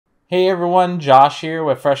Hey everyone, Josh here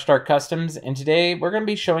with Fresh Start Customs, and today we're going to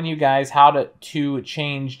be showing you guys how to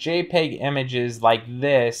change JPG images like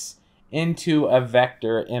this into a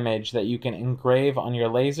vector image that you can engrave on your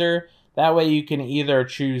laser. That way you can either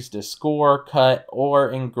choose to score, cut, or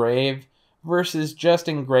engrave versus just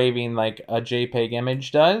engraving like a JPG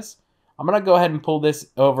image does. I'm going to go ahead and pull this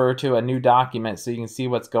over to a new document so you can see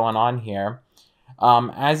what's going on here.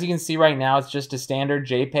 As you can see right now, it's just a standard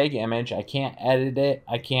JPG image. I can't edit it.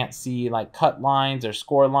 I can't see like cut lines or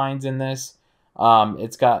score lines in this.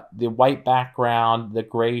 It's got the white background, the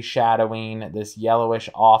gray shadowing, this yellowish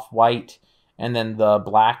off-white, and then the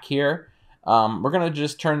black here. We're going to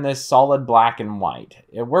just turn this solid black and white.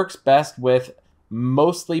 It works best with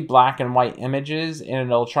mostly black and white images, and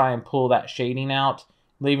it'll try and pull that shading out,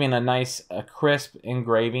 leaving a nice crisp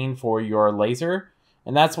engraving for your laser.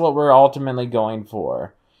 And that's what we're ultimately going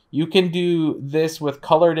for. You can do this with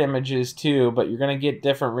colored images too, but you're going to get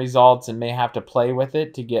different results and may have to play with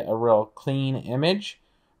it to get a real clean image.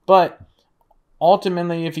 But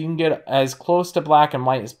ultimately, if you can get as close to black and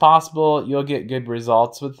white as possible, you'll get good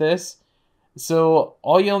results with this. So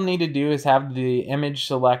all you'll need to do is have the image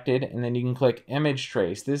selected, and then you can click Image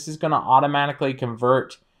Trace. This is going to automatically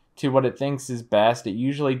convert to what it thinks is best. It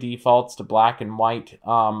usually defaults to black and white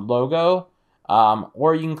logo.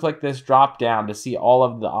 Or you can click this drop down to see all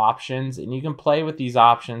of the options, and you can play with these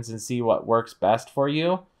options and see what works best for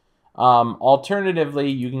you. Alternatively,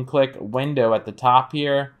 you can click Window at the top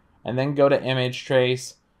here and then go to Image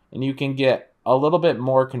Trace, and you can get a little bit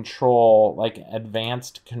more control, like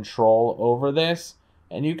advanced control over this,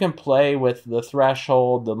 and you can play with the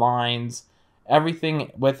threshold, the lines, everything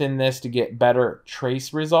within this to get better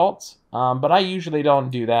trace results. But I usually don't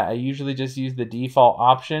do that. I usually just use the default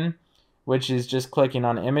option, which is just clicking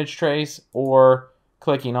on Image Trace or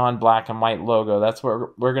clicking on black and white logo. That's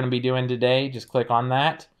what we're going to be doing today. Just click on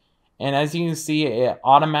that. And as you can see, it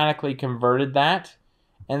automatically converted that.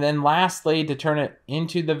 And then lastly, to turn it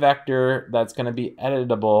into the vector that's going to be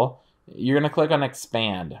editable, you're going to click on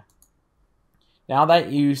Expand. Now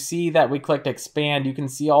that you see that we clicked Expand, you can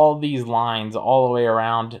see all these lines all the way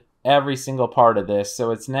around every single part of this.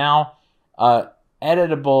 So it's now an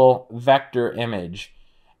editable vector image.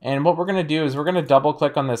 And what we're going to do is we're going to double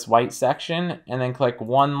click on this white section and then click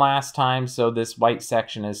one last time so this white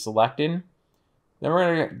section is selected. Then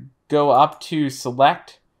we're going to go up to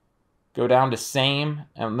Select, go down to Same,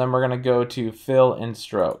 and then we're going to go to Fill in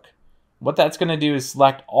Stroke. What that's going to do is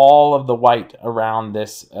select all of the white around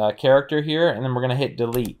this character here, and then we're going to hit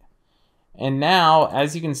Delete. And now,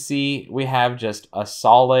 as you can see, we have just a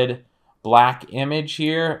solid black image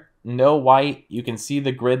here, no white. You can see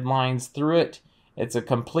the grid lines through it. It's a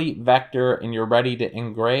complete vector and you're ready to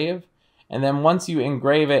engrave. And then once you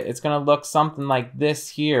engrave it, it's going to look something like this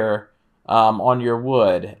here on your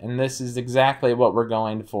wood. And this is exactly what we're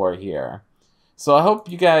going for here. So I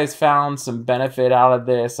hope you guys found some benefit out of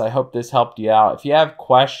this. I hope this helped you out. If you have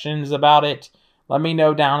questions about it, let me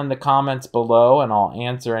know down in the comments below and I'll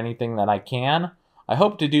answer anything that I can. I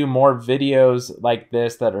hope to do more videos like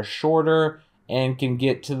this that are shorter and can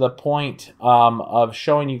get to the point of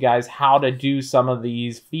showing you guys how to do some of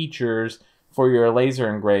these features for your laser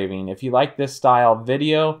engraving. If you like this style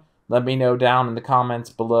video, let me know down in the comments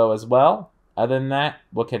below as well. Other than that,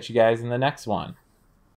 we'll catch you guys in the next one.